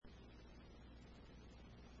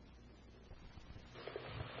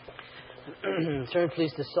Turn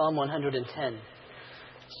please to Psalm 110.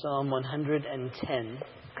 Psalm 110.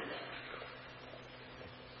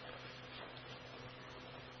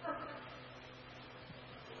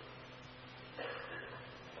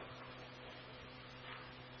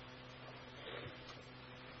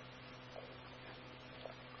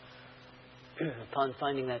 Upon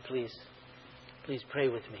finding that, please pray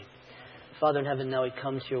with me. Father in heaven, now we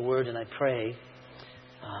come to your word, and I pray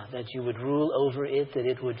that you would rule over it, that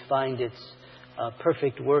it would find its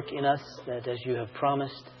perfect work in us, that as you have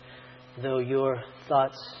promised, though your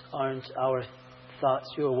thoughts aren't our thoughts,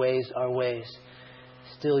 your ways our ways,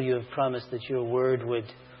 still you have promised that your word would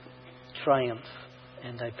triumph,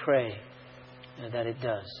 and I pray that it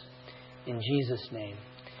does. In Jesus' name,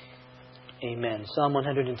 amen. Psalm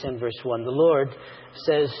 110, verse 1. The Lord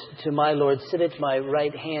says to my Lord, sit at my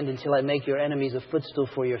right hand until I make your enemies a footstool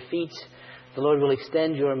for your feet. The Lord will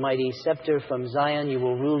extend your mighty scepter from Zion. You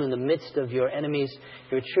will rule in the midst of your enemies.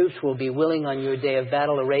 Your troops will be willing on your day of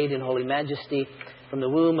battle, arrayed in holy majesty. From the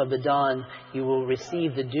womb of the dawn, you will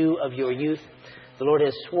receive the dew of your youth. The Lord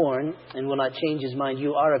has sworn and will not change his mind.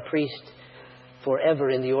 You are a priest forever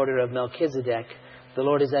in the order of Melchizedek. The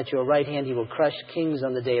Lord is at your right hand. He will crush kings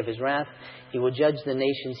on the day of his wrath. He will judge the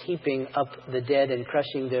nations, heaping up the dead and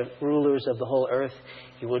crushing the rulers of the whole earth.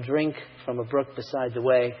 He will drink from a brook beside the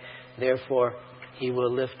way. Therefore, he will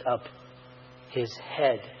lift up his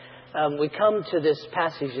head. We come to this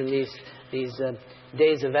passage in these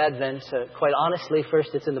days of Advent. Quite honestly,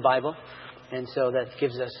 first, it's in the Bible. And so that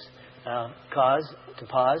gives us cause to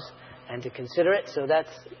pause and to consider it. So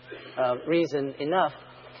that's reason enough.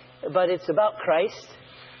 But it's about Christ.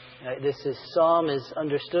 This psalm was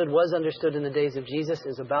understood in the days of Jesus,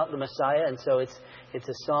 is about the Messiah. And so it's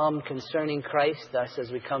a psalm concerning Christ. Thus,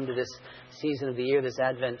 as we come to this season of the year, this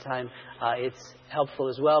Advent time, it's helpful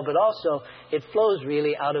as well. But also, it flows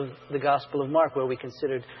really out of the Gospel of Mark, where we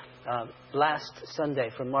considered last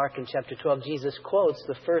Sunday from Mark in chapter 12. Jesus quotes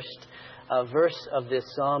the first verse of this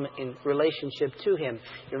psalm in relationship to him.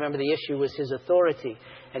 You remember the issue was his authority.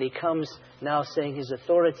 And he comes now saying his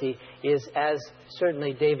authority is as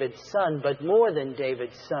certainly David's son, but more than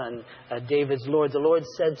David's son, David's Lord. The Lord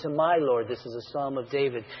said to my Lord, this is a psalm of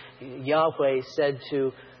David. Yahweh said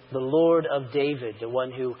to the Lord of David, the one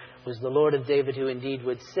who was the Lord of David, who indeed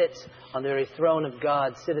would sit on the very throne of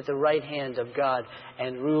God, sit at the right hand of God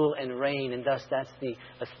and rule and reign. And thus that's the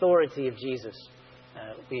authority of Jesus.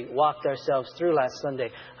 We walked ourselves through last Sunday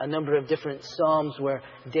a number of different psalms where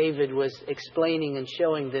David was explaining and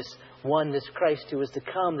showing this Christ who was to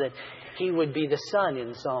come, that he would be the Son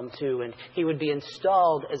in Psalm 2, and he would be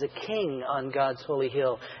installed as a king on God's holy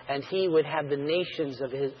hill, and he would have the nations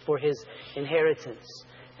for his inheritance.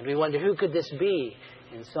 And we wonder, who could this be?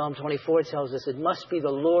 And Psalm 24 tells us it must be the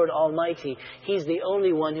Lord Almighty. He's the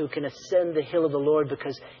only one who can ascend the hill of the Lord,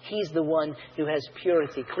 because he's the one who has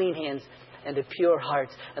purity, clean hands, and a pure heart.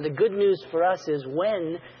 And the good news for us is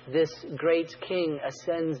when this great king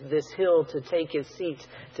ascends this hill to take his seat,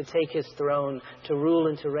 to take his throne, to rule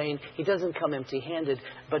and to reign, he doesn't come empty-handed.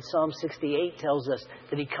 But Psalm 68 tells us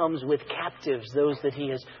that he comes with captives, those that he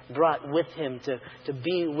has brought with him to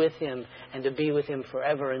be with him and to be with him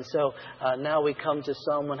forever. And so now we come to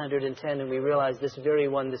Psalm 110 and we realize this very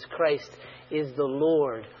one, this Christ, is the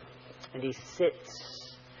Lord. And he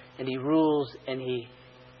sits and he rules and he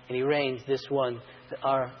reigns, this one,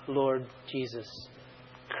 our Lord Jesus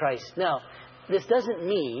Christ. Now, this doesn't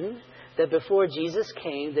mean that before Jesus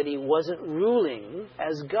came that he wasn't ruling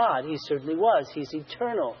as God. He certainly was. He's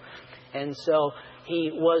eternal. And so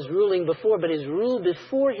he was ruling before, but his rule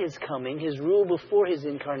before his coming, his rule before his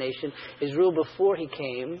incarnation, his rule before he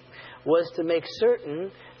came was to make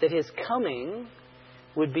certain that his coming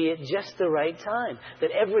would be at just the right time,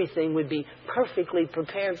 that everything would be perfectly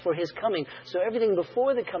prepared for his coming. So everything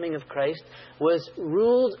before the coming of Christ was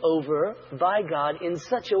ruled over by God in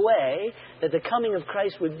such a way that the coming of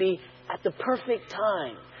Christ would be at the perfect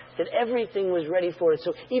time, that everything was ready for it.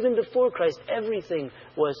 So even before Christ, everything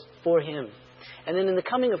was for him. And then in the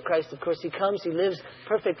coming of Christ, of course, he comes, he lives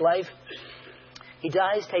perfect life. He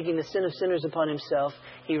dies, taking the sin of sinners upon himself.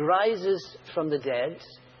 He rises from the dead.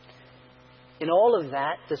 In all of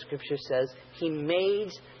that, the Scripture says, he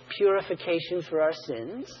made purification for our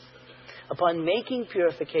sins. Upon making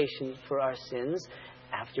purification for our sins,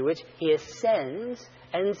 after which he ascends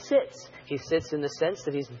and sits. He sits in the sense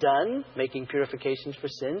that he's done making purifications for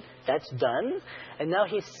sin. That's done. And now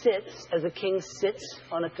he sits, as a king sits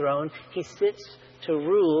on a throne, he sits to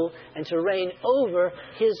rule and to reign over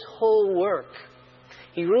his whole work.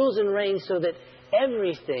 He rules and reigns so that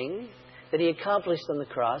everything that he accomplished on the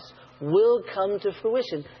cross will come to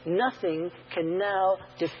fruition. Nothing can now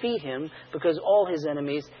defeat him because all his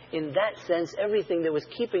enemies, in that sense, everything that was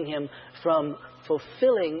keeping him from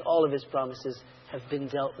fulfilling all of his promises have been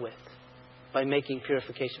dealt with by making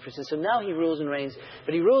purification for sin. So now he rules and reigns.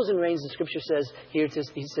 But he rules and reigns, the Scripture says here,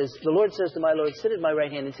 he says, the Lord says to my Lord, sit at my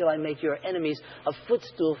right hand until I make your enemies a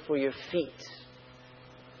footstool for your feet.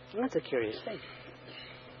 And that's a curious thing.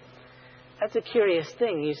 That's a curious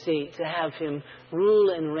thing, you see, to have him rule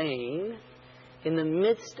and reign in the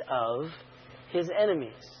midst of his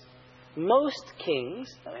enemies. Most kings,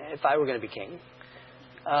 if I were going to be king,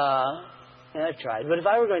 and I've tried, but if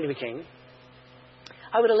I were going to be king,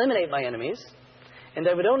 I would eliminate my enemies, and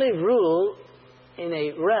I would only rule in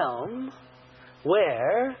a realm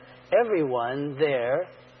where everyone there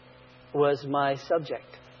was my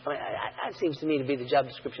subject. I mean, that seems to me to be the job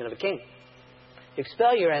description of a king.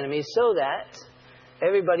 Expel your enemies so that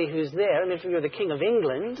everybody who's there, and if you're the King of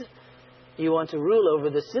England, you want to rule over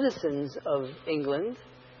the citizens of England,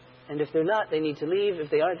 and if they're not, they need to leave. If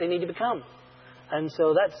they aren't, they need to become. And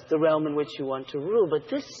so that's the realm in which you want to rule. But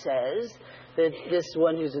this says that this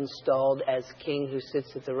one who's installed as king, who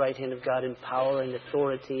sits at the right hand of God in power and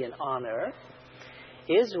authority and honor,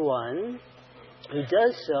 is one who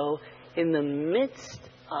does so in the midst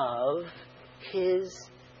of his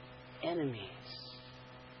enemies.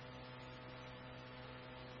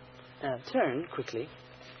 Now turn quickly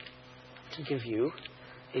to give you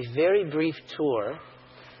a very brief tour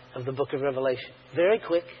of the book of Revelation. Very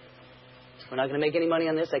quick. We're not going to make any money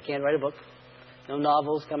on this. I can't write a book. No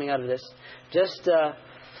novels coming out of this. Just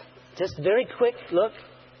very quick look.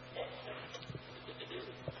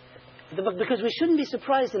 The book, because we shouldn't be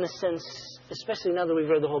surprised in a sense, especially now that we've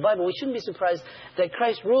read the whole Bible, we shouldn't be surprised that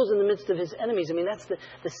Christ rules in the midst of his enemies. I mean, that's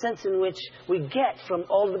the sense in which we get from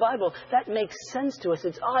all of the Bible. That makes sense to us.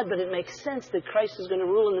 It's odd, but it makes sense that Christ is going to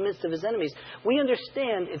rule in the midst of his enemies. We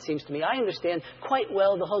understand, it seems to me, I understand quite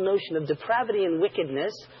well the whole notion of depravity and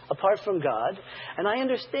wickedness apart from God. And I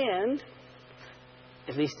understand,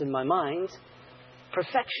 at least in my mind,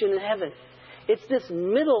 perfection in heaven. It's this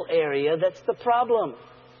middle area that's the problem.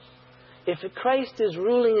 If Christ is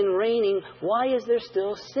ruling and reigning, why is there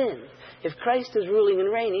still sin? If Christ is ruling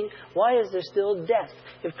and reigning, why is there still death?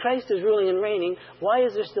 If Christ is ruling and reigning, why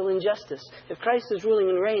is there still injustice? If Christ is ruling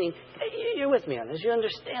and reigning, you're with me on this. You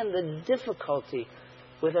understand the difficulty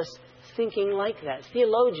with us thinking like that.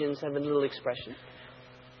 Theologians have a little expression.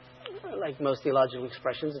 Like most theological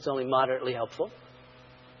expressions, it's only moderately helpful.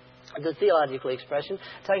 The theological expression,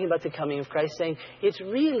 talking about the coming of Christ, saying it's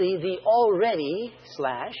really the already /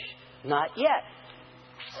 not yet.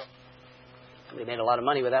 We made a lot of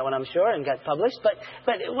money with that one, I'm sure, and got published. But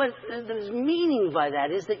what the meaning by that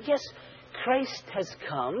is that, yes, Christ has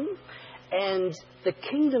come, and the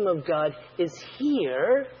kingdom of God is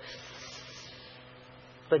here,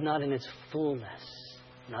 but not in its fullness,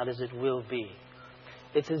 not as it will be.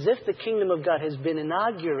 It's as if the kingdom of God has been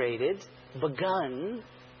inaugurated, begun,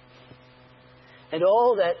 and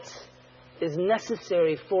all that is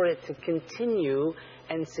necessary for it to continue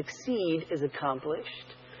and succeed is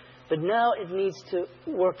accomplished. But now it needs to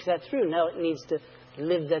work that through. Now it needs to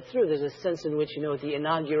live that through. There's a sense in which, at the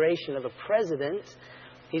inauguration of a president,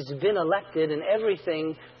 he's been elected and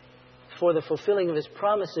everything for the fulfilling of his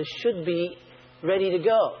promises should be ready to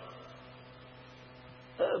go.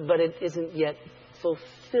 But it isn't yet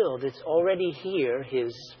fulfilled. It's already here,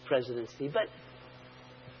 his presidency. But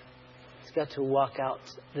it's got to walk out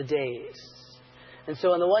the days. And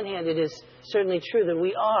so on the one hand, it is certainly true that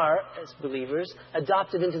we are, as believers,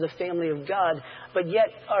 adopted into the family of God, but yet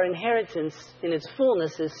our inheritance in its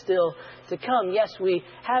fullness is still to come. Yes, we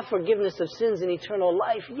have forgiveness of sins and eternal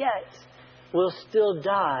life, yet we'll still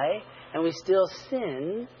die and we still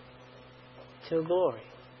sin till glory.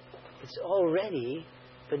 It's already,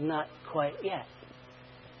 but not quite yet.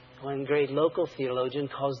 One great local theologian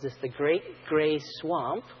calls this the great gray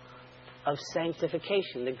swamp of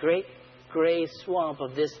sanctification, the great gray swamp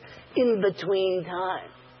of this in-between time.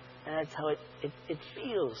 And that's how it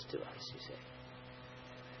feels to us, you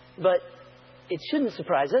see. But it shouldn't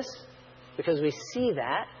surprise us, because we see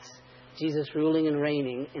that Jesus ruling and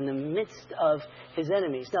reigning in the midst of his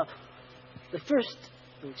enemies. Now, the first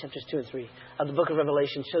chapters 2 and 3 of the book of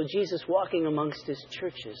Revelation show Jesus walking amongst his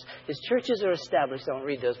churches. His churches are established. I won't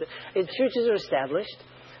read those, but his churches are established.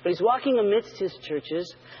 But he's walking amidst his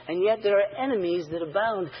churches, and yet there are enemies that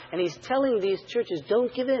abound. And he's telling these churches,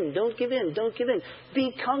 don't give in, don't give in, don't give in.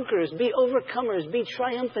 Be conquerors, be overcomers, be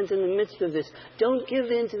triumphant in the midst of this. Don't give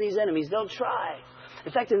in to these enemies. They'll try.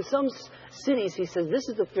 In fact, in some cities, he says, this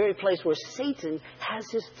is the very place where Satan has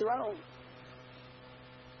his throne.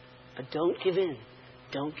 But don't give in.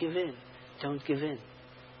 Don't give in. Don't give in.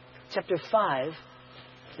 Chapter 5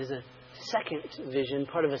 is a second vision,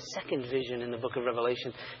 part of a second vision in the book of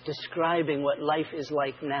Revelation, describing what life is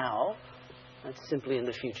like now. Not simply in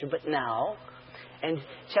the future, but now. And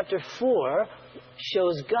chapter 4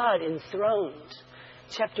 shows God enthroned.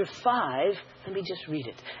 Chapter 5, let me just read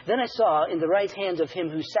it. Then I saw in the right hand of him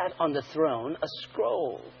who sat on the throne a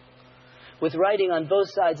scroll with writing on both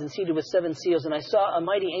sides and seated with 7 seals. And I saw a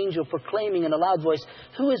mighty angel proclaiming in a loud voice,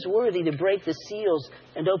 "Who is worthy to break the seals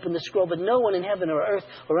and open the scroll?" But no one in heaven or earth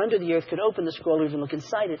or under the earth could open the scroll or even look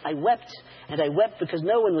inside it. I wept, and I wept because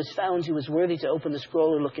no one was found who was worthy to open the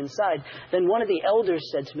scroll or look inside. Then one of the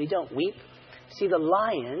elders said to me, "Don't weep. See, the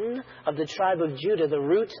Lion of the tribe of Judah, the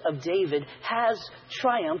root of David, has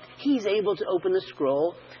triumphed. He's able to open the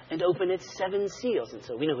scroll and open its 7 seals." And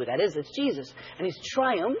so we know who that is. It's Jesus. And he's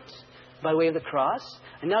triumphed by way of the cross.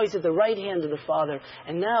 And now he's at the right hand of the Father.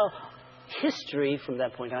 And now history from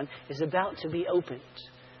that point on is about to be opened.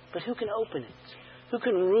 But who can open it? Who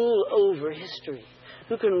can rule over history?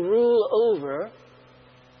 Who can rule over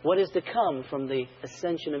what is to come from the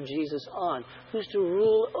ascension of Jesus on? Who's to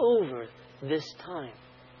rule over this time?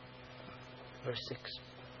 Verse 6.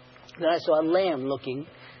 Then I saw a lamb looking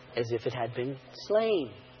as if it had been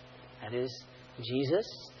slain. That is, Jesus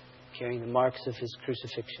carrying the marks of his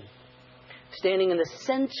crucifixion, standing in the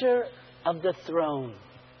center of the throne.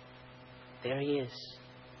 There he is,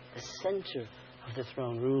 the center of the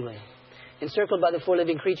throne, ruling. Encircled by the 4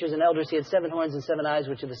 living creatures and elders, he had 7 horns and 7 eyes,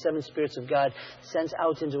 which are the 7 spirits of God sent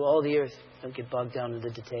out into all the earth. Don't get bogged down in the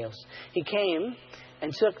details. He came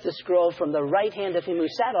and took the scroll from the right hand of him who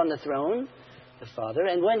sat on the throne, the Father.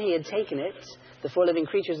 And when he had taken it, the 4 living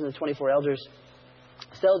creatures and the 24 elders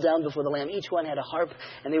fell down before the Lamb. Each one had a harp,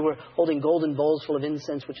 and they were holding golden bowls full of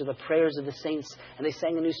incense, which are the prayers of the saints. And they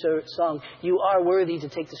sang a new song. "You are worthy to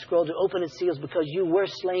take the scroll, to open its seals, because you were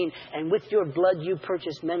slain, and with your blood you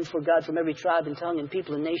purchased men for God from every tribe and tongue and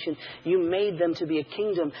people and nation. You made them to be a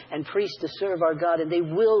kingdom and priests to serve our God, and they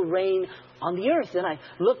will reign on the earth." Then I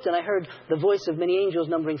looked and I heard the voice of many angels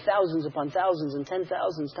numbering thousands upon thousands and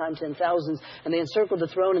 10,000s times 10,000s. And they encircled the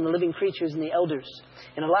throne and the living creatures and the elders.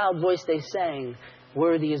 In a loud voice they sang,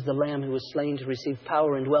 "Worthy is the Lamb who was slain to receive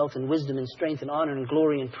power and wealth and wisdom and strength and honor and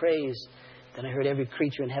glory and praise." Then I heard every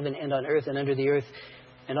creature in heaven and on earth and under the earth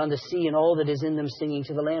and on the sea and all that is in them singing,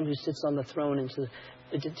 "To the Lamb who sits on the throne and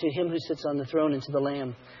to him who sits on the throne and to the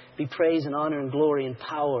Lamb be praise and honor and glory and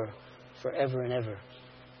power forever and ever."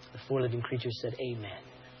 The 4 living creatures said, "Amen."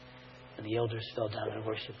 And the elders fell down and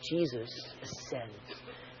worshiped. Jesus ascends.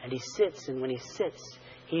 And he sits, and when he sits,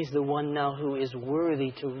 he's the one now who is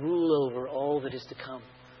worthy to rule over all that is to come.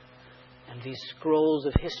 And these scrolls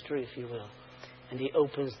of history, if you will. And he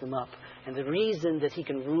opens them up. And the reason that he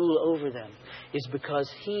can rule over them is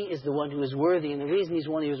because he is the one who is worthy. And the reason he's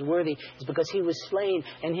one who is worthy is because he was slain.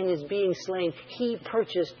 And in his being slain, he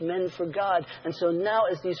purchased men for God. And so now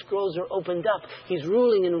as these scrolls are opened up, he's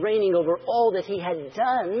ruling and reigning over all that he had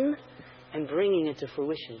done and bringing it to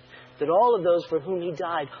fruition. That all of those for whom he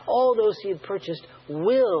died, all those he had purchased,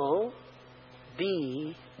 will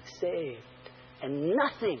be saved. And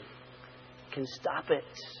nothing can stop it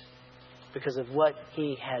because of what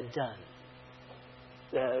he had done.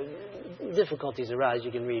 Difficulties arise.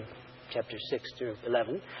 You can read chapter 6 through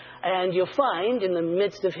 11. And you'll find in the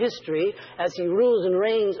midst of history, as he rules and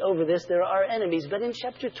reigns over this, there are enemies. But in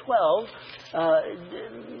chapter 12,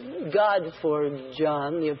 God, for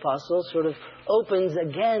John the Apostle, sort of opens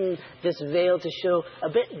again this veil to show a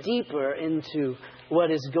bit deeper into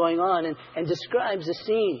what is going on and describes the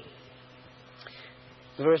scene.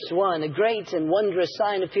 Verse 1, "A great and wondrous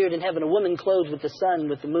sign appeared in heaven, a woman clothed with the sun,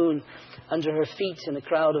 with the moon under her feet, and a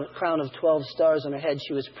crown of 12 stars on her head.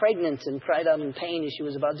 She was pregnant and cried out in pain as she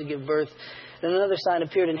was about to give birth. Then another sign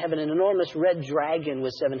appeared in heaven, an enormous red dragon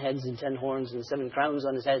with 7 heads and 10 horns and 7 crowns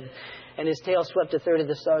on his head. And his tail swept a third of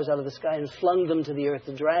the stars out of the sky and flung them to the earth.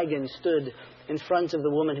 The dragon stood in front of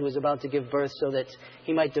the woman who was about to give birth so that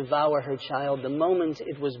he might devour her child the moment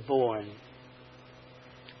it was born."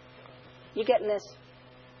 You getting this?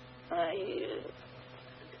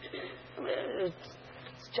 This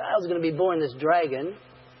child's going to be born. This dragon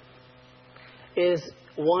is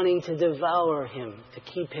wanting to devour him, to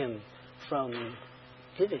keep him from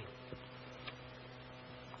living.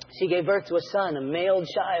 She gave birth to a son, a male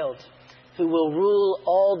child, who will rule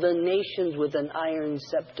all the nations with an iron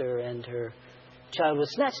scepter, and her child was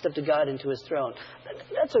snatched up to God into his throne.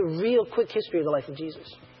 That's a real quick history of the life of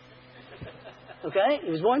Jesus. Okay? He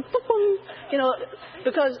was born, boom, boom. You know,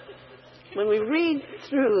 because when we read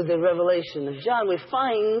through the Revelation of John, we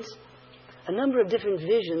find a number of different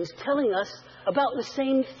visions telling us about the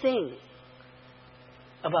same thing.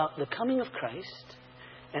 About the coming of Christ,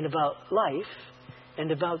 and about life,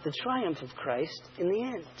 and about the triumph of Christ in the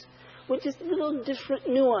end. With just little different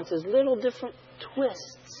nuances, little different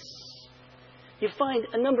twists. You find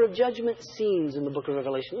a number of judgment scenes in the book of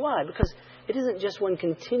Revelation. Why? Because it isn't just one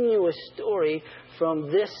continuous story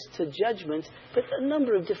from this to judgment, but a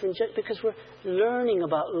number of different because we're learning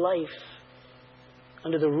about life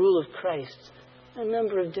under the rule of Christ, a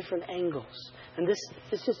number of different angles. And this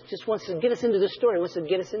just wants to get us into this story, wants to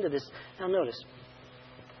get us into this. Now notice.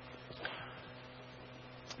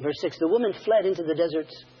 Verse 6, the woman fled into the desert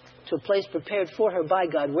to a place prepared for her by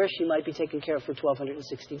God, where she might be taken care of for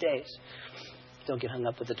 1,260 days. Don't get hung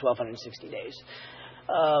up with the 1,260 days.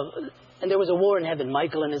 And there was a war in heaven.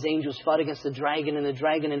 Michael and his angels fought against the dragon, and the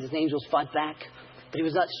dragon and his angels fought back. But he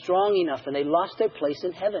was not strong enough, and they lost their place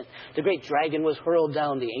in heaven. The great dragon was hurled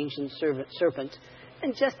down, the ancient serpent,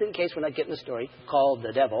 and just in case we're not getting the story, called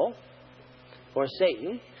the devil, or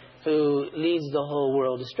Satan, who leads the whole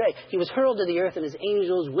world astray. He was hurled to the earth, and his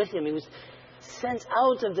angels with him. He was sent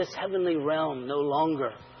out of this heavenly realm, no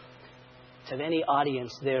longer to have any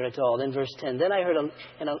audience there at all. Then verse 10, then I heard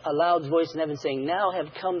a loud voice in heaven saying, now have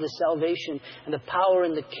come the salvation and the power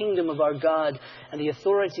and the kingdom of our God and the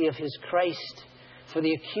authority of his Christ. For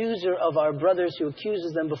the accuser of our brothers who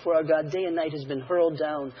accuses them before our God day and night has been hurled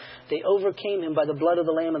down. They overcame him by the blood of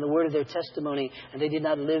the Lamb and the word of their testimony, and they did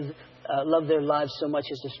not love their lives so much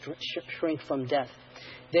as to shrink from death.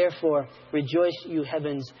 Therefore, rejoice, you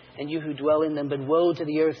heavens, and you who dwell in them. But woe to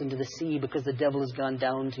the earth and to the sea, because the devil has gone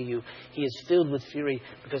down to you. He is filled with fury,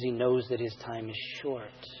 because he knows that his time is short.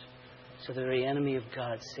 So the very enemy of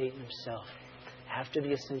God, Satan himself, after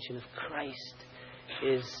the ascension of Christ,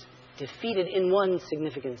 is defeated in one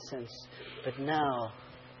significant sense, but now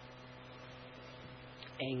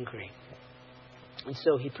angry. And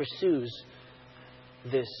so he pursues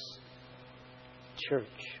this church.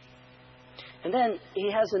 And then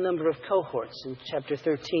he has a number of cohorts. In chapter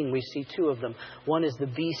 13, we see two of them. One is the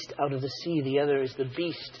beast out of the sea. The other is the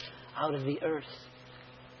beast out of the earth.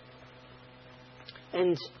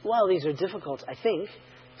 And while these are difficult, I think,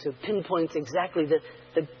 to pinpoint exactly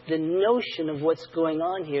the notion of what's going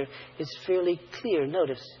on here is fairly clear.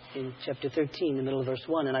 Notice in chapter 13, in the middle of verse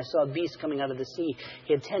 1, and I saw a beast coming out of the sea.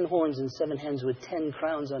 He had 10 horns and 7 heads with 10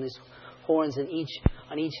 crowns on his horns, and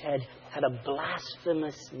on each head had a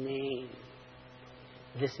blasphemous name.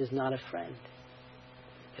 This is not a friend.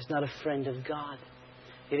 It's not a friend of God.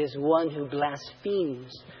 It is one who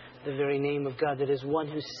blasphemes the very name of God. It is one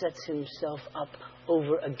who sets himself up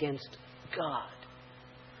over against God,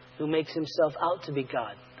 who makes himself out to be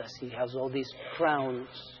God. Thus he has all these crowns.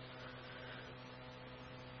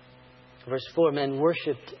 Verse 4, men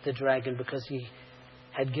worshipped the dragon because he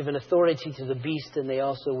had given authority to the beast, and they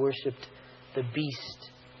also worshipped the beast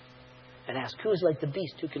and asked, who is like the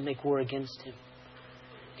beast who can make war against him?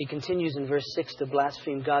 He continues in verse 6 to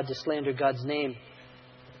blaspheme God, to slander God's name.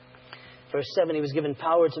 Verse 7, he was given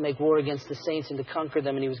power to make war against the saints and to conquer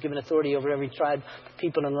them, and he was given authority over every tribe,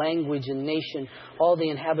 people, and language and nation. All the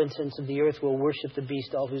inhabitants of the earth will worship the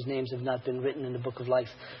beast, all whose names have not been written in the book of life,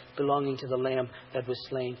 belonging to the Lamb that was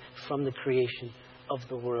slain from the creation of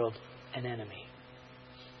the world. An enemy.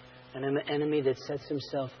 An enemy that sets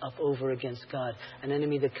himself up over against God. An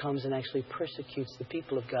enemy that comes and actually persecutes the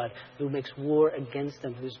people of God, who makes war against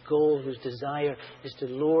them, whose goal, whose desire is to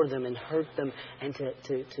lure them and hurt them and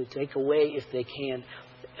to take away, if he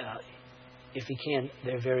can,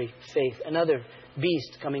 their very faith. Another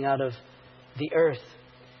beast coming out of the earth.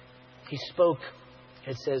 He spoke,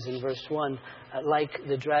 it says in verse 1, like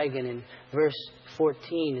the dragon. In verse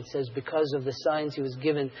 14, it says, because of the signs he was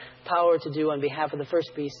given power to do on behalf of the first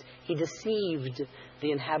beast, he deceived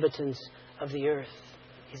the inhabitants of the earth.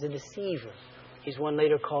 He's a deceiver. He's one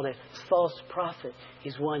later called a false prophet.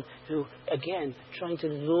 He's one who, again, trying to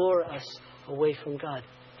lure us away from God.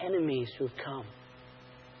 Enemies who have come.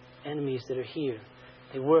 Enemies that are here.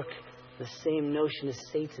 They work the same notion as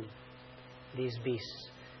Satan, these beasts.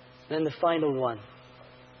 Then the final one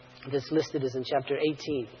that's listed is in chapter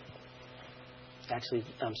 18. Actually,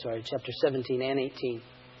 I'm sorry, chapter 17 and 18.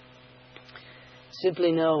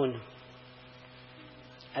 Simply known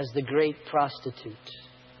as the great prostitute.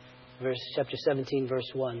 Chapter 17,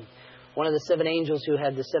 verse 1. One of the 7 angels who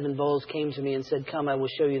had the 7 bowls came to me and said, come, I will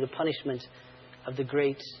show you the punishment of the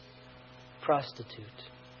great prostitute.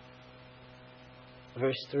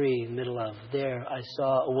 Verse 3, middle of. There I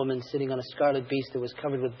saw a woman sitting on a scarlet beast that was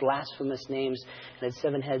covered with blasphemous names and had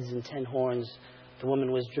 7 heads and 10 horns. The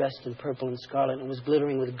woman was dressed in purple and scarlet and was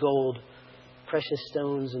glittering with gold, precious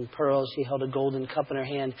stones and pearls. She held a golden cup in her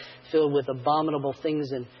hand filled with abominable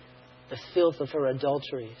things and the filth of her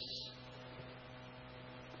adulteries.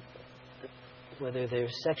 Whether they're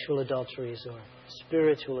sexual adulteries or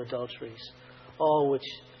spiritual adulteries, all which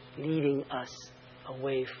leading us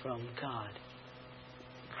away from God.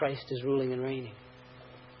 Christ is ruling and reigning.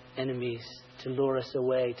 Enemies to lure us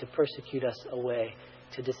away, to persecute us away,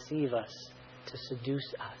 to deceive us, to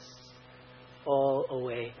seduce us, all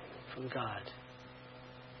away from God.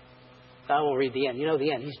 I won't read the end. You know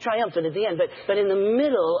the end. He's triumphant at the end. But in the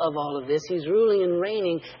middle of all of this, He's ruling and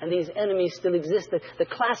reigning, and these enemies still exist. The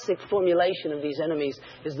classic formulation of these enemies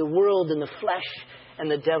is the world and the flesh and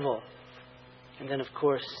the devil. And then, of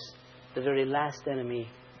course, the very last enemy,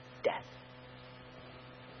 death.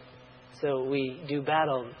 So we do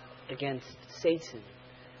battle against Satan.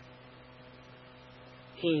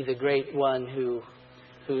 He, the great one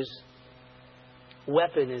whose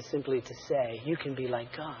weapon is simply to say, you can be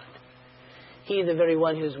like God. He, the very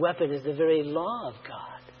one whose weapon is the very law of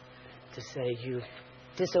God, to say, you've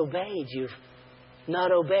disobeyed, you've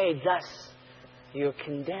not obeyed, thus you're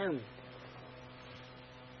condemned.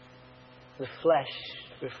 The flesh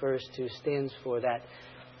stands for that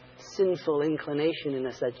sinful inclination in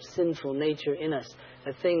us, that sinful nature in us,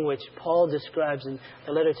 that thing which Paul describes in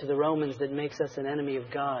the letter to the Romans that makes us an enemy of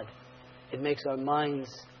God. It makes our minds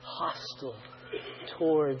hostile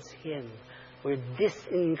towards Him. We're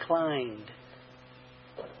disinclined.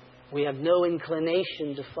 We have no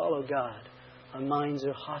inclination to follow God. Our minds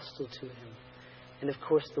are hostile to Him. And of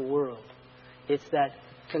course the world. It's that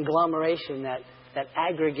conglomeration, that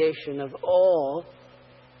aggregation of all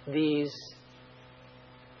these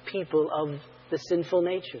people of the sinful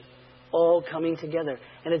nature, all coming together.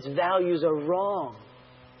 And its values are wrong.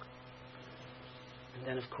 And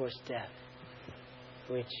then of course death,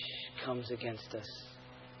 which comes against us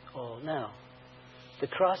all. Now, the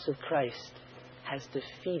cross of Christ has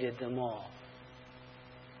defeated them all.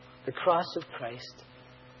 The cross of Christ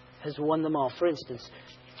has won them all. For instance,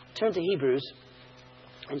 turn to Hebrews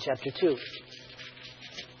in chapter 2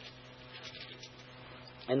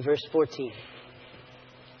 and verse 14.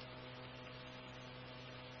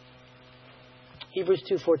 Hebrews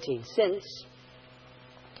 2:14. Since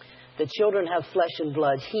the children have flesh and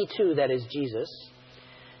blood, He too, that is Jesus,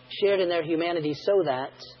 shared in their humanity so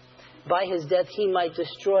that by His death He might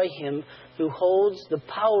destroy him who holds the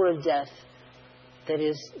power of death, that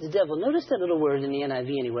is, the devil. Notice that little word in the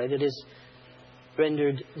NIV anyway, that is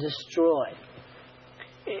rendered destroy.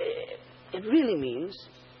 It really means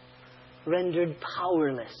rendered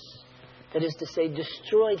powerless. That is to say,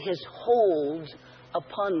 destroyed his hold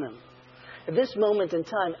upon them. At this moment in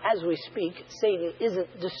time, as we speak, Satan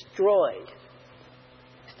isn't destroyed.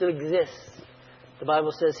 He still exists. The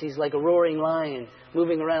Bible says he's like a roaring lion,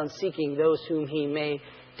 moving around seeking those whom he may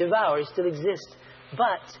devour. He still exists.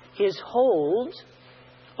 But his hold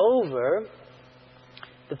over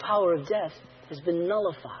the power of death has been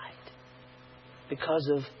nullified because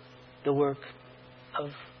of the work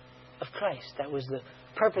of Christ. That was the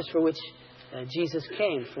purpose for which Jesus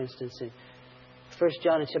came. For instance, in 1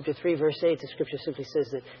 John chapter 3, verse 8, the scripture simply says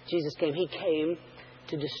that Jesus came. He came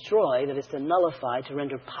to destroy, that is to nullify, to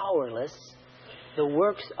render powerless the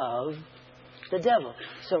works of the devil.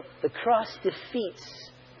 So the cross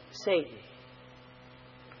defeats Satan.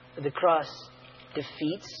 The cross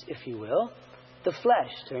defeats, if you will, the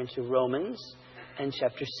flesh. Turn to Romans and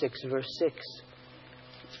chapter 6, verse 6.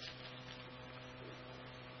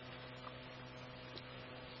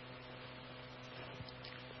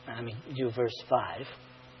 Do verse 5.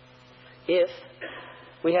 If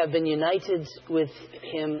we have been united with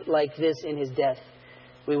Him like this in His death,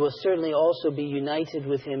 we will certainly also be united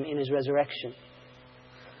with Him in His resurrection.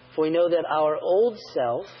 For we know that our old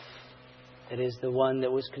self, that is the one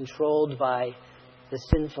that was controlled by the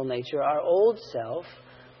sinful nature, our old self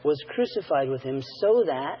was crucified with Him so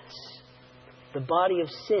that the body of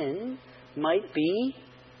sin might be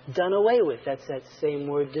done away with. That's that same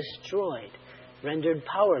word, destroyed. Rendered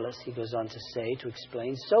powerless, he goes on to say, to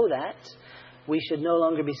explain, so that we should no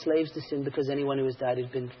longer be slaves to sin, because anyone who has died has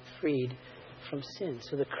been freed from sin.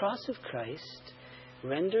 So the cross of Christ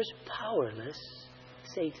renders powerless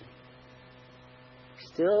Satan.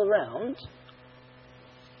 Still around,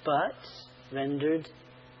 but rendered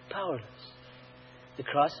powerless. The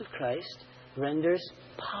cross of Christ renders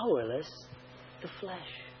powerless the flesh,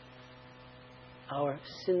 our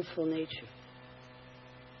sinful nature.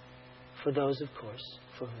 For those, of course,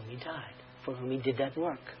 for whom He died, for whom He did that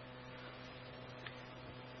work.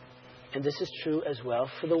 And this is true as well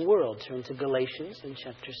for the world. Turn to Galatians in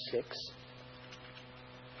chapter 6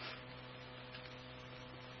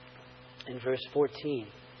 in verse 14.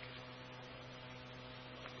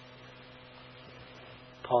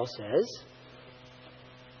 Paul says,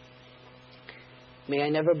 "May I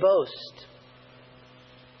never boast,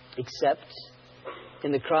 except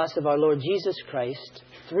in the cross of our Lord Jesus Christ,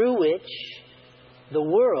 through which the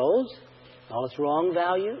world, all its wrong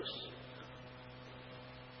values,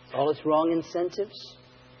 all its wrong incentives,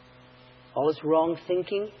 all its wrong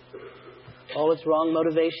thinking, all its wrong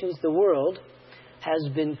motivations, the world has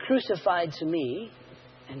been crucified to me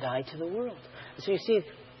and I to the world." So you see,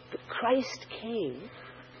 Christ came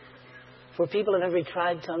for people of every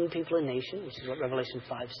tribe, tongue, people, and nation, which is what Revelation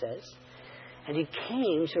 5 says. And He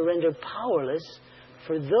came to render powerless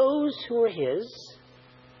for those who were His,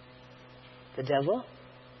 the devil,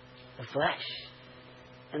 the flesh,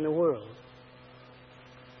 and the world.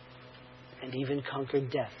 And even conquered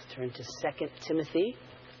death. Turn to 2 Timothy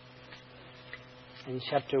in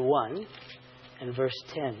chapter 1 and verse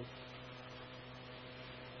 10.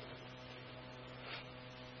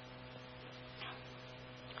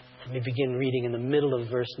 Let me begin reading in the middle of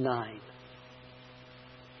verse 9.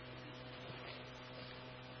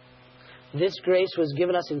 "This grace was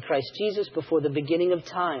given us in Christ Jesus before the beginning of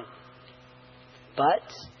time.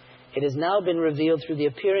 But it has now been revealed through the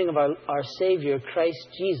appearing of our Savior, Christ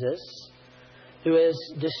Jesus, who has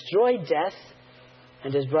destroyed death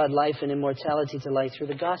and has brought life and immortality to light through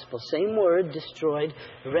the gospel." Same word, destroyed,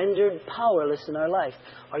 rendered powerless in our life.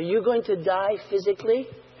 Are you going to die physically?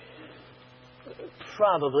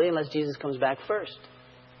 Probably, unless Jesus comes back first.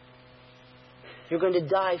 You're going to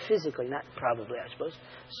die physically. Not probably, I suppose.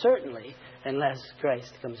 Certainly, unless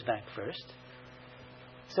Christ comes back first.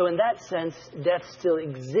 So in that sense, death still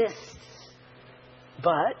exists.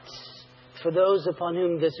 But for those upon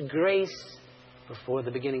whom this grace before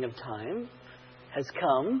the beginning of time has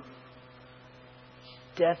come,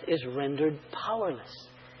 death is rendered powerless.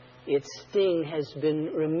 Its sting has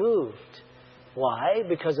been removed. Why?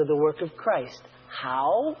 Because of the work of Christ.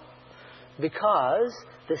 How? Because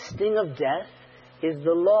the sting of death is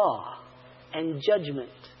the law and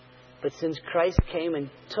judgment. But since Christ came and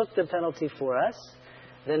took the penalty for us,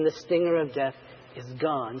 then the stinger of death is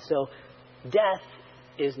gone. So death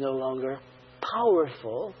is no longer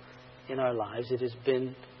powerful in our lives. It has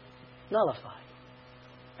been nullified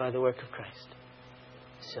by the work of Christ.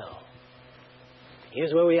 So,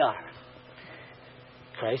 here's where we are.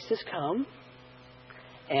 Christ has come,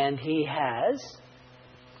 and He has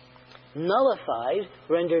nullified,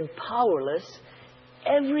 rendered powerless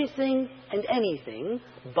everything and anything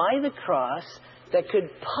by the cross that could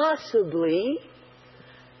possibly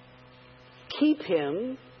keep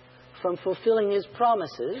Him from fulfilling His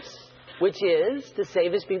promises, which is to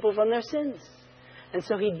save His people from their sins. And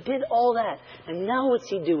so He did all that. And now what's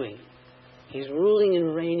He doing? He's ruling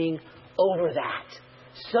and reigning over that.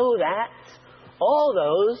 So that all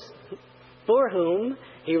those for whom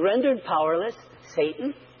He rendered powerless,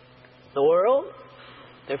 Satan, the world,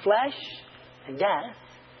 their flesh, and death,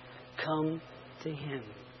 come to Him.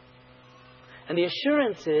 And the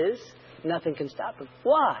assurance is nothing can stop Him.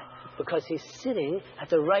 Why? Because He's sitting at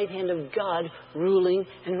the right hand of God, ruling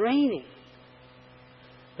and reigning.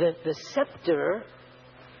 The scepter,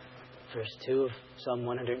 verse 2 of Psalm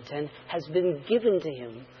 110, has been given to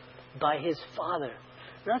Him by His Father.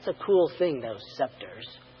 Now, that's a cool thing, those scepters.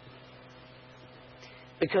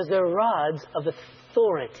 Because they're rods of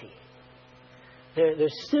authority. They're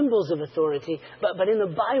symbols of authority. But in the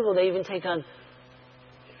Bible, they even take on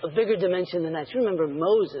a bigger dimension than that. You remember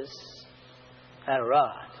Moses had a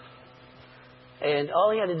rod. And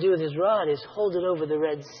all he had to do with his rod is hold it over the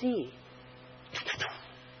Red Sea.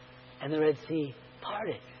 And the Red Sea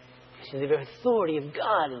parted. You see, the very authority of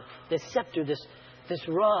God and this scepter, this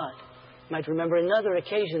rod. You might remember another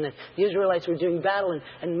occasion that the Israelites were doing battle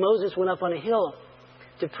and Moses went up on a hill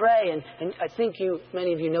to pray, and I think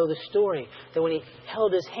many of you know the story, that when he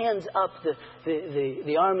held his hands up,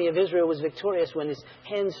 the army of Israel was victorious. When his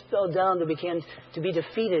hands fell down, they began to be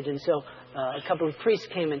defeated, and so a couple of priests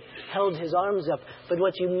came and held his arms up. But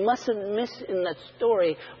what you mustn't miss in that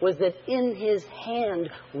story was that in his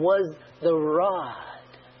hand was the rod,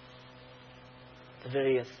 the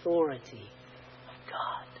very authority of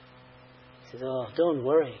God. He says, "Oh, don't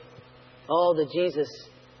worry. All that Jesus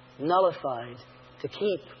nullified to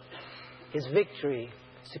keep His victory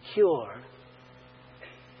secure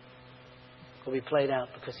will be played out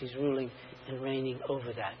because He's ruling and reigning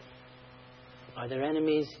over that." Are there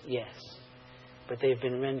enemies? Yes. But they've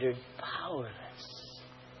been rendered powerless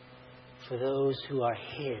for those who are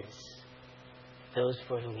His, those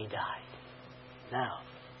for whom He died. Now,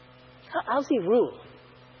 how's He rule?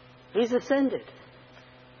 He's ascended.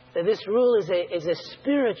 That this rule is a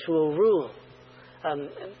spiritual rule.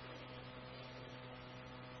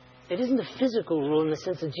 It isn't a physical rule in the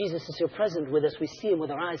sense that Jesus is here present with us. We see Him with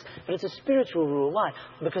our eyes. But it's a spiritual rule. Why?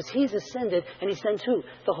 Because He's ascended, and He sent who?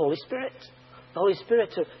 The Holy Spirit. The Holy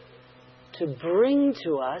Spirit to bring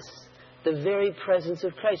to us the very presence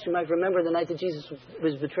of Christ. You might remember the night that Jesus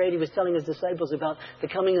was betrayed, He was telling His disciples about the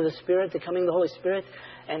coming of the Spirit, the coming of the Holy Spirit.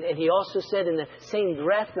 And He also said in the same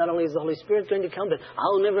breath, not only is the Holy Spirit going to come, but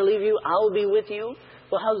I'll never leave you, I'll be with you.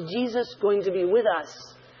 Well, how's Jesus going to be with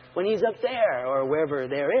us when He's up there or wherever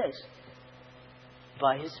there is?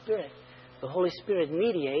 By His Spirit. The Holy Spirit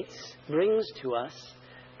mediates, brings to us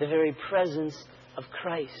the very presence of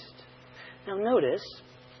Christ. Now notice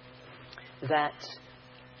that,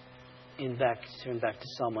 turn back to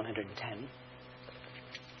Psalm 110.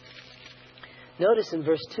 Notice in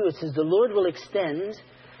verse 2 it says, the Lord will extend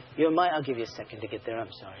your might. I'll give you a second to get there,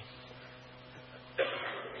 I'm sorry.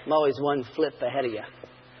 I'm always one flip ahead of you,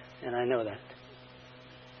 and I know that.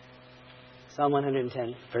 Psalm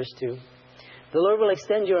 110, verse 2. The Lord will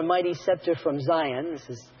extend your mighty scepter from Zion. This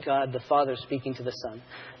is God the Father speaking to the Son.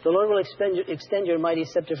 The Lord will extend your mighty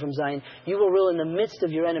scepter from Zion. You will rule in the midst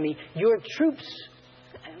of your enemy. Your troops,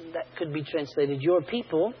 and that could be translated your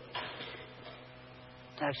people.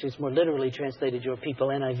 Actually, it's more literally translated your people.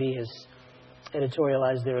 NIV has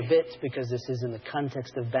editorialized there a bit because this is in the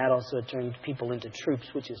context of battle, so it turned people into troops,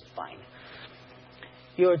 which is fine.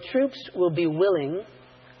 Your troops will be willing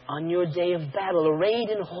on your day of battle, arrayed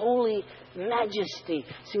in holy majesty.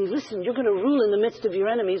 Saying, listen, you're going to rule in the midst of your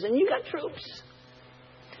enemies, and you got troops.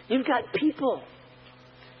 You've got people.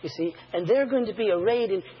 You see, and they're going to be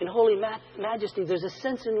arrayed in holy majesty. There's a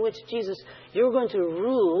sense in which, Jesus, you're going to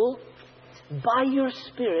rule by your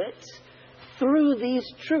Spirit through these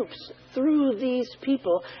troops, through these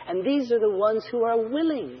people, and these are the ones who are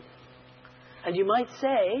willing. And you might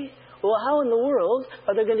say, well, how in the world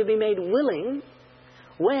are they going to be made willing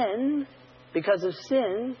when, because of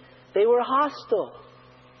sin, they were hostile?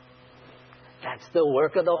 That's the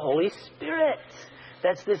work of the Holy Spirit.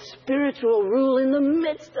 That's the spiritual rule in the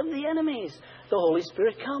midst of the enemies. The Holy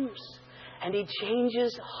Spirit comes and He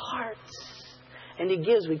changes hearts. And He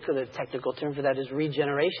gives, the technical term for that is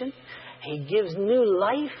regeneration. He gives new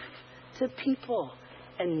life to people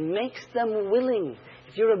and makes them willing.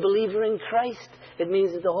 If you're a believer in Christ, it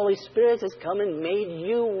means that the Holy Spirit has come and made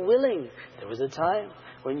you willing. There was a time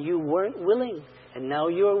when you weren't willing, and now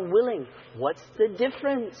you're willing. What's the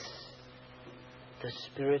difference? The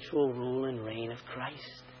spiritual rule and reign of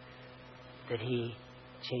Christ. That He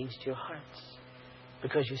changed your hearts.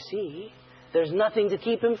 Because you see, there's nothing to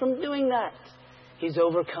keep Him from doing that. He's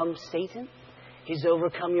overcome Satan. He's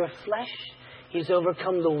overcome your flesh. He's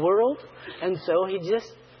overcome the world. And so He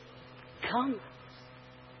just comes.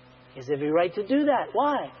 He has every right to do that.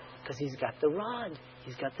 Why? Because He's got the rod.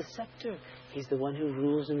 He's got the scepter. He's the one who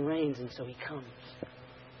rules and reigns. And so He comes.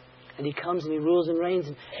 And He comes and He rules and reigns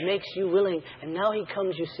and makes you willing. And now He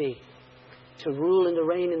comes, you see, to rule and to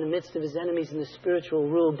reign in the midst of His enemies in the spiritual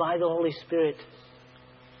rule by the Holy Spirit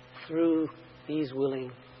through these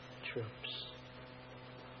willing troops.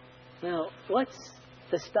 Now, what's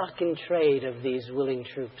the stock in trade of these willing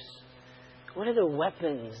troops? What are the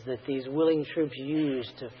weapons that these willing troops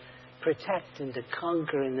use to protect and to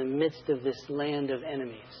conquer in the midst of this land of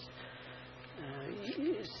enemies?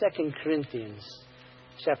 2 Corinthians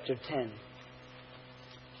chapter 10.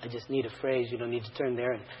 I just need a phrase. You don't need to turn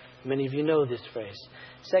there. And many of you know this phrase.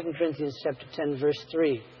 2 Corinthians chapter 10, verse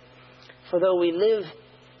 3. For though we live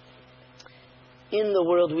in the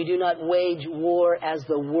world, we do not wage war as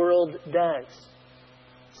the world does.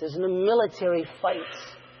 This isn't a military fight.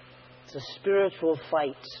 It's a spiritual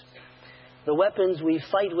fight. The weapons we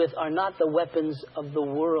fight with are not the weapons of the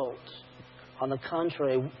world. On the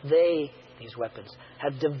contrary, these weapons,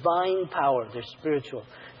 have divine power. They're spiritual.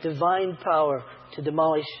 Divine power to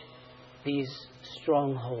demolish these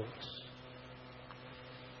strongholds.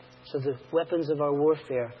 So the weapons of our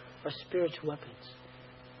warfare are spiritual weapons.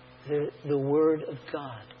 They're the Word of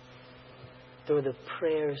God. They're the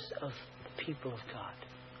prayers of the people of God.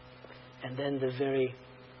 And then the very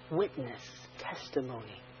witness,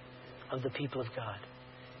 testimony of the people of God.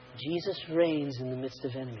 Jesus reigns in the midst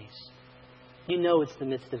of enemies. You know it's the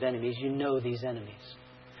midst of enemies. You know these enemies.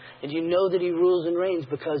 And you know that He rules and reigns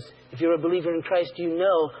because if you're a believer in Christ, you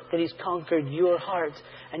know that He's conquered your heart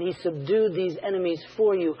and He subdued these enemies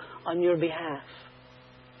for you on your behalf.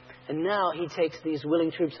 And now he takes these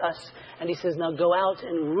willing troops, us, and he says, now go out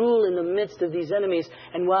and rule in the midst of these enemies.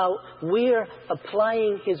 And while we're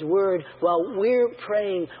applying his word, while we're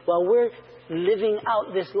praying, while we're living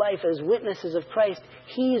out this life as witnesses of Christ,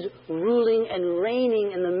 he's ruling and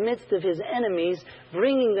reigning in the midst of his enemies,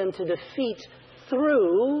 bringing them to defeat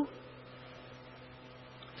through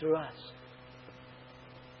us.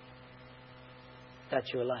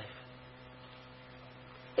 That's your life.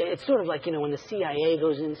 It's sort of like, when the CIA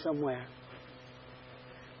goes in somewhere.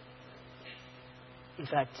 In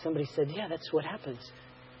fact, somebody said, yeah, that's what happens.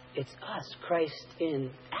 It's us, Christ in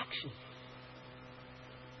action.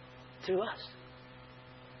 Through us.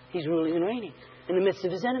 He's ruling and reigning in the midst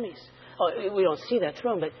of his enemies. Oh, we don't see that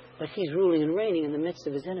throne, but he's ruling and reigning in the midst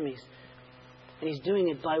of his enemies. And he's doing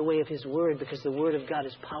it by way of his word, because the word of God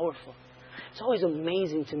is powerful. It's always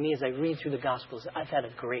amazing to me as I read through the Gospels. I've had a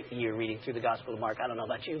great year reading through the Gospel of Mark. I don't know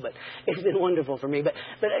about you, but it's been wonderful for me. But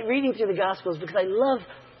reading through the Gospels, because I love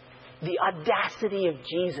the audacity of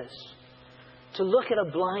Jesus to look at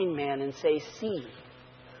a blind man and say, see.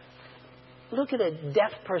 Look at a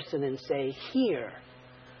deaf person and say, hear.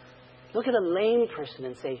 Look at a lame person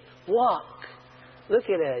and say, walk. Look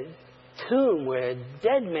at a tomb where a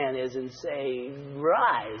dead man is and say,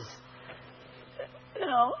 rise.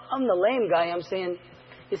 I'm the lame guy. I'm saying,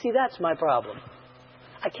 you see, that's my problem.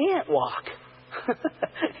 I can't walk.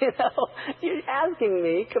 You're asking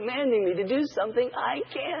me, commanding me to do something I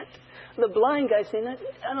can't. The blind guy saying,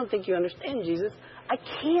 I don't think you understand, Jesus. I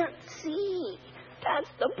can't see. That's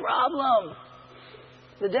the problem.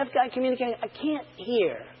 The deaf guy communicating, I can't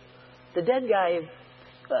hear. The dead guy,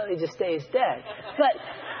 well, he just stays dead. But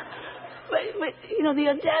the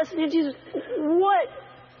audacity of Jesus, what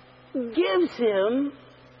gives him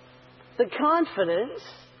the confidence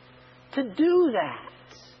to do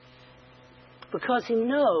that? Because he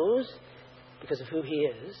knows, because of who he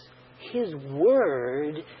is, his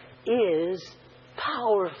word is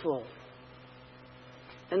powerful.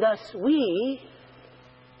 And thus we,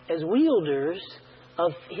 as wielders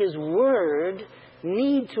of his word,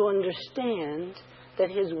 need to understand that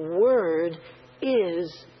his word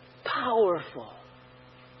is powerful.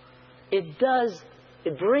 It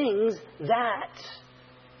brings that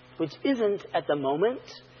which isn't at the moment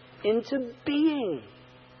into being.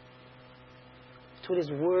 That's what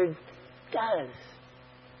his word does.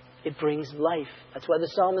 It brings life. That's why the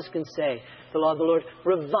psalmist can say, the law of the Lord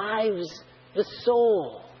revives the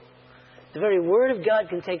soul. The very word of God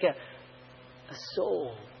can take a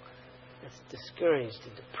soul that's discouraged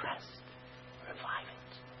and depressed, revive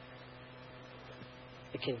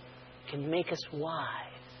it. It can make us wise.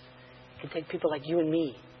 It can take people like you and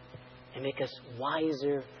me and make us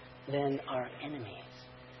wiser than our enemies,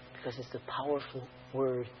 because it's the powerful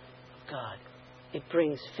word of God. It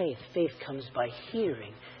brings faith. Faith comes by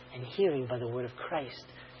hearing, and hearing by the word of Christ,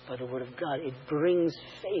 by the word of God. It brings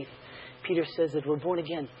faith. Peter says that we're born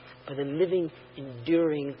again by the living,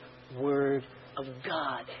 enduring word of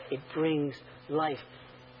God. It brings life.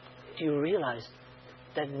 Do you realize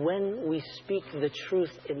that when we speak the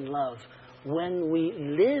truth in love, when we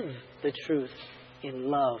live the truth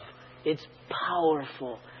in love, it's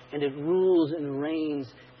powerful and it rules and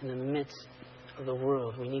reigns in the midst of the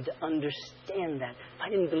world? We need to understand that. If I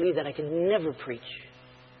didn't believe that, I could never preach.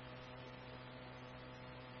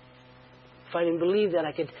 If I didn't believe that,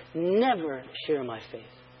 I could never share my faith.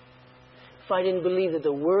 If I didn't believe that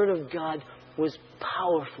the Word of God was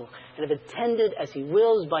powerful, and if attended as He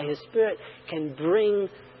wills by His Spirit, can bring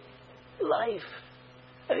life.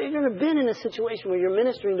 Have you ever been in a situation where you're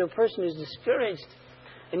ministering to a person who's discouraged,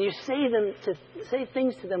 and you say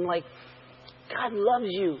things to them like, God loves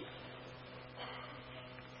you?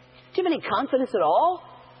 Do you have any confidence at all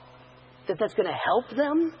that that's going to help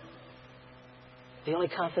them? The only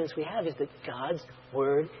confidence we have is that God's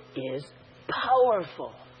Word is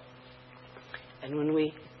powerful. And when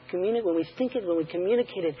we communicate, when we think it, when we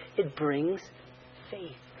communicate it, it brings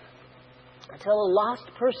faith. I tell a lost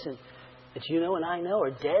person that you know and I know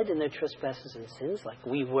are dead in their trespasses and sins, like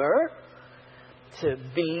we were, to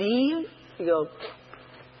believe. You go,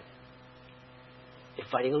 you're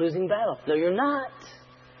fighting a losing battle. No, you're not.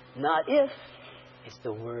 Not if. It's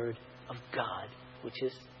the Word of God, which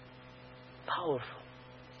is powerful.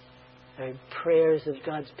 Very prayers of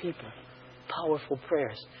God's people. Powerful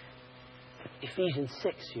prayers. Ephesians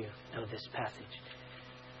 6, you know this passage.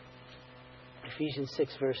 Ephesians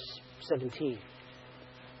 6, verse 17.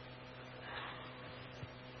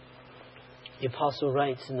 The apostle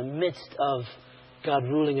writes, in the midst of God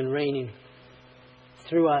ruling and reigning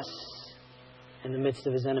through us, in the midst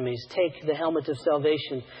of His enemies, take the helmet of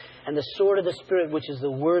salvation and the sword of the Spirit, which is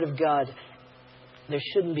the Word of God. there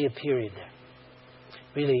shouldn't be a period there.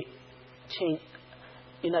 Really,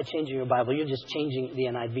 you're not changing your Bible. You're just changing the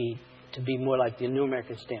NIV to be more like the New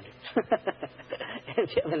American Standard.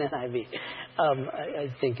 If you have an NIV.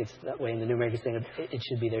 I think it's that way in the New American Standard. It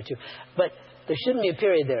should be there too. But there shouldn't be a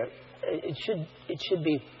period there. It should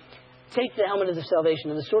be, take the helmet of the salvation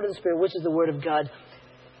and the sword of the Spirit, which is the Word of God,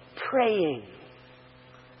 praying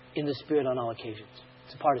in the Spirit on all occasions.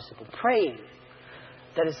 It's a participle. Praying.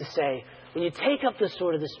 That is to say, when you take up the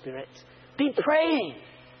sword of the Spirit, be praying.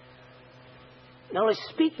 Not only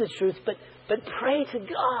speak the truth, but pray to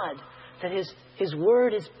God that His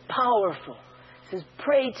Word is powerful. It says,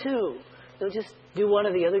 pray too. Don't just do one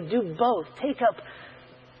or the other. Do both. Take up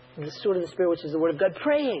the sword of the Spirit, which is the Word of God,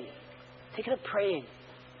 praying. Take it up praying.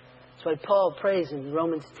 That's why Paul prays in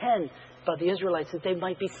Romans 10 about the Israelites, that they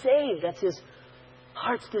might be saved. That's his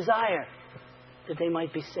heart's desire, that they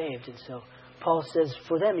might be saved. And so Paul says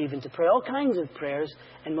for them even to pray all kinds of prayers,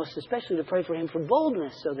 and most especially to pray for him for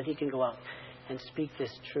boldness, so that he can go out and speak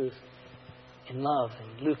this truth in love.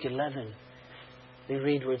 In Luke 11, we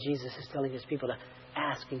read where Jesus is telling his people to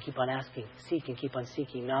ask and keep on asking, seek and keep on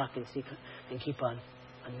seeking, knock and seek and keep on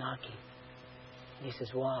knocking. And he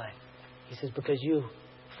says, why? He says, because you,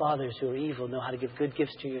 fathers who are evil, know how to give good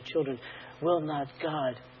gifts to your children. Will not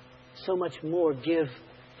God so much more give,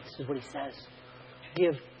 this is what he says,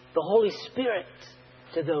 give the Holy Spirit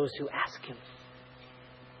to those who ask Him?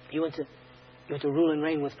 You want to rule and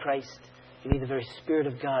reign with Christ. You need the very Spirit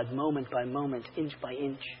of God, moment by moment, inch by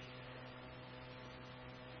inch.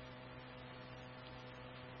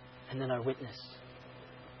 And then our witness.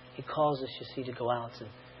 He calls us, you see, to go out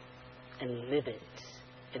and live it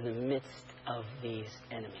in the midst of these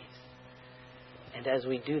enemies. And as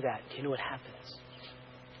we do that, do you know what happens?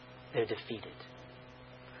 They're defeated.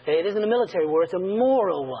 It isn't a military war, it's a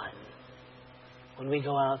moral one. When we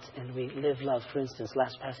go out and we live love, for instance,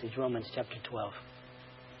 last passage, Romans chapter 12.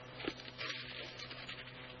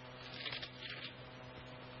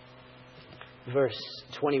 Verse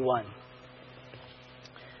 21.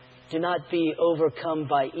 Do not be overcome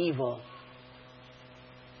by evil,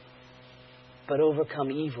 but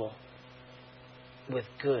overcome evil with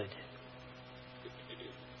good.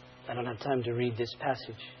 I don't have time to read this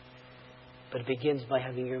passage, but it begins by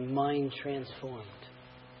having your mind transformed.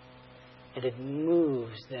 And it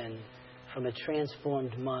moves then from a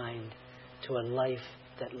transformed mind to a life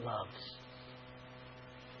that loves.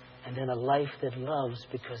 And then a life that loves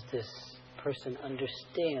because this person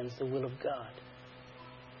understands the will of God.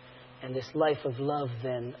 And this life of love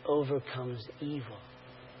then overcomes evil.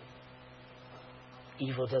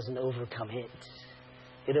 Evil doesn't overcome it.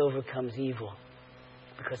 It overcomes evil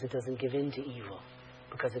because it doesn't give in to evil.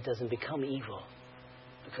 Because it doesn't become evil.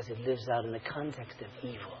 Because it lives out in the context of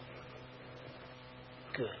evil.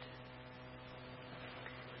 Good.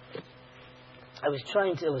 I was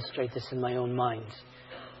trying to illustrate this in my own mind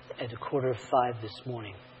at 4:45 this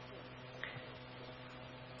morning.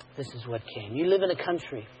 This is what came. You live in a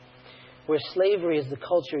country where slavery is the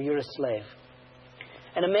culture, you're a slave.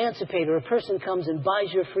 An emancipator, a person comes and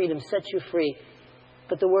buys your freedom, sets you free,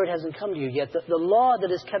 but the word hasn't come to you yet. The law that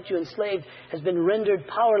has kept you enslaved has been rendered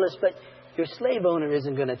powerless, but your slave owner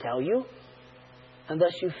isn't going to tell you. And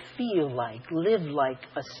thus you feel like, live like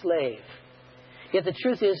a slave. Yet the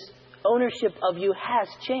truth is, ownership of you has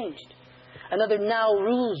changed. Another now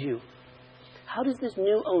rules you. How does this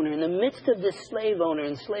new owner, in the midst of this slave owner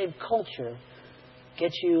and slave culture,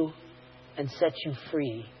 get you and set you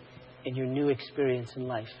free in your new experience in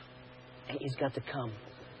life? And He's got to come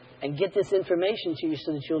and get this information to you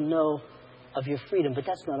so that you'll know of your freedom. But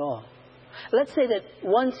that's not all. Let's say that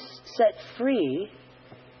once set free,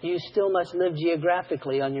 you still must live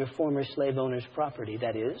geographically on your former slave owner's property.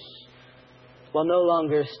 That is, while no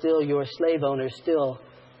longer still your slave owner, still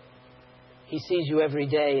he sees you every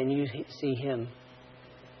day and you see him.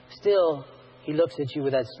 Still, he looks at you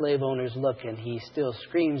with that slave owner's look, and he still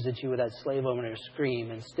screams at you with that slave owner's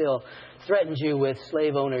scream, and still threatens you with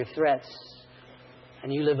slave owner threats.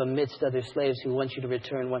 And you live amidst other slaves who want you to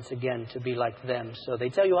return once again to be like them. So they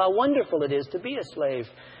tell you how wonderful it is to be a slave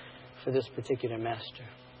for this particular master.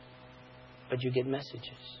 But you get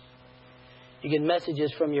messages. You get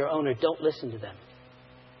messages from your owner. Don't listen to them.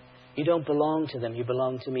 You don't belong to them. You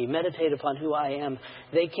belong to me. Meditate upon who I am.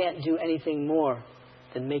 They can't do anything more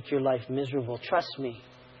than make your life miserable. Trust me.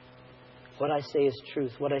 What I say is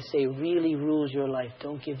truth. What I say really rules your life.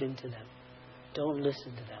 Don't give in to them. Don't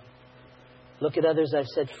listen to them. Look at others I've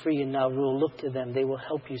set free and now rule. Look to them. They will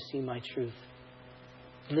help you see my truth.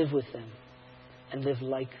 Live with them and live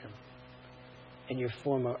like them. And your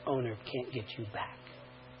former owner can't get you back.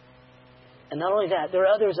 And not only that, there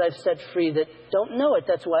are others I've set free that don't know it.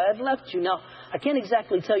 That's why I've left you. Now, I can't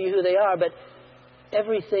exactly tell you who they are, but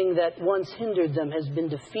everything that once hindered them has been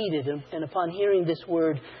defeated. And upon hearing this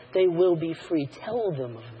word, they will be free. Tell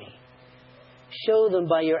them of me. Show them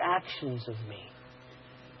by your actions of me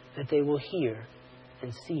that they will hear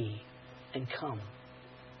and see and come.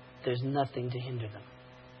 There's nothing to hinder them.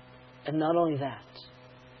 And not only that,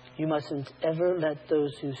 you mustn't ever let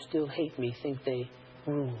those who still hate me think they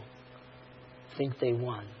rule, think they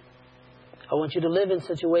won. I want you to live in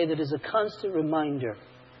such a way that is a constant reminder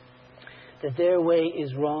that their way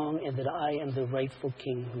is wrong and that I am the rightful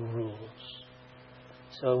king who rules.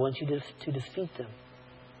 So I want you to defeat them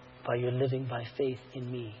by your living by faith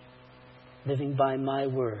in me, living by my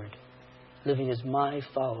word, living as my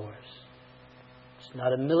followers. It's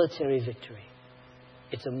not a military victory.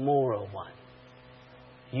 It's a moral one.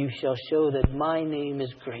 You shall show that my name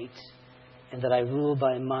is great and that I rule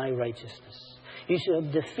by my righteousness. You shall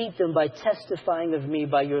defeat them by testifying of me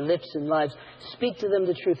by your lips and lives. Speak to them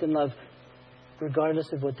the truth in love,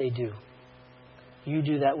 regardless of what they do. You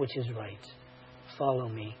do that which is right. Follow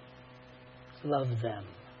me. Love them.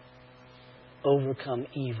 Overcome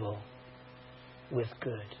evil with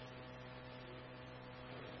good.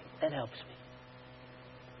 That helps me.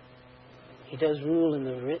 He does rule in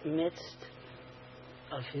the midst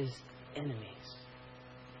of his enemies.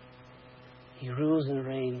 He rules and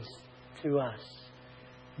reigns through us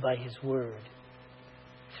by his word,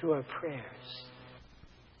 through our prayers,